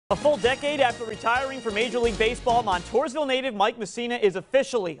A full decade after retiring from Major League Baseball, Montoursville native Mike Mussina is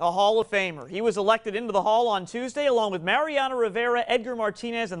officially a Hall of Famer. He was elected into the Hall on Tuesday along with Mariano Rivera, Edgar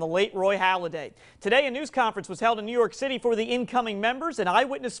Martinez, and the late Roy Halladay. Today, a news conference was held in New York City for the incoming members, and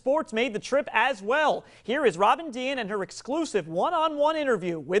Eyewitness Sports made the trip as well. Here is Deehan and her exclusive one-on-one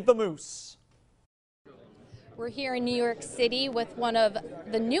interview with the Moose. We're here in New York City with one of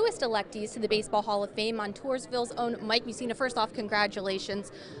the newest electees to the Baseball Hall of Fame, Montoursville's own Mike Mussina. First off,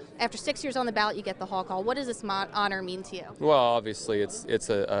 congratulations. After 6 years on the ballot, you get the Hall call. What does this honor mean to you? Well, obviously, it's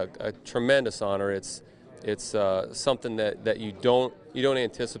a tremendous honor. It's something that you don't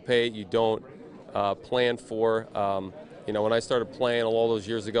anticipate, you don't plan for. You know, when I started playing all those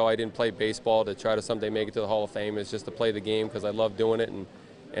years ago, I didn't play baseball to try to someday make it to the Hall of Fame. It's just to play the game because I love doing it,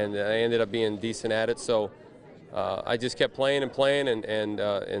 and I ended up being decent at it. So I just kept playing and playing,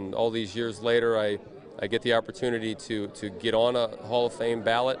 and all these years later, I get the opportunity to get on a Hall of Fame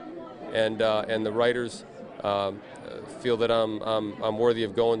ballot, and the writers feel that I'm worthy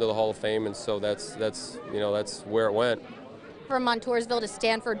of going to the Hall of Fame, and so that's where it went. From Montoursville to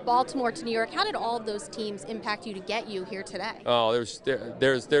Stanford, Baltimore to New York, how did all of those teams impact you to get you here today? Oh,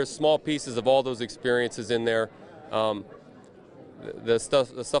 there's small pieces of all those experiences in there. The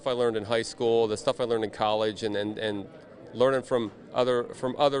stuff I learned in high school, the stuff I learned in college, and learning from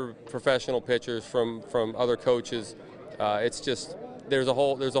other professional pitchers, from other coaches. It's just there's a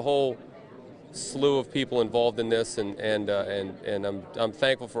whole slew of people involved in this, and I'm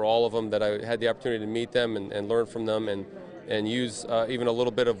thankful for all of them, that I had the opportunity to meet them and learn from them, and use even a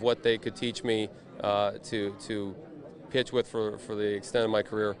little bit of what they could teach me to pitch with for the extent of my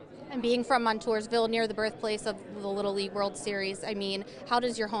career. And being from Montoursville, near the birthplace of the Little League World Series, I mean, how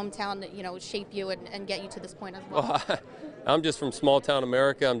does your hometown, shape you and get you to this point as well? Well, I'm just from small town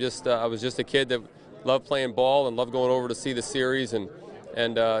America. I was just a kid that loved playing ball and loved going over to see the series, and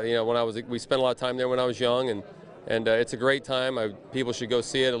we spent a lot of time there when I was young, and it's a great time. People should go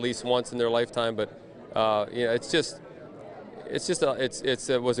see it at least once in their lifetime. But it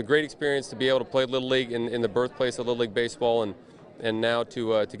was a great experience to be able to play Little League in the birthplace of Little League baseball, and now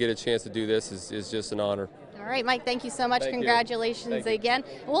to get a chance to do this is just an honor. All right, Mike, thank you so much. Congratulations again.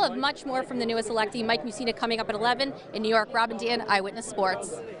 We'll have much more from the newest electee, Mike Mussina, coming up at 11 in New York. Deehan, Eyewitness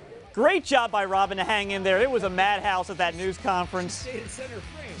Sports. Great job by Robin to hang in there. It was a madhouse at that news conference.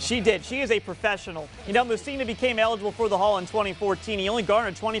 She did. She is a professional. Mussina became eligible for the Hall in 2014. He only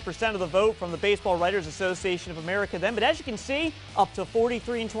garnered 20% of the vote from the Baseball Writers Association of America then. But as you can see, up to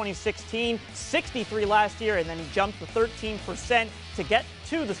 43 in 2016, 63 last year, and then he jumped to 13% to get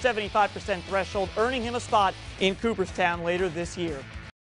to the 75% threshold, earning him a spot in Cooperstown later this year.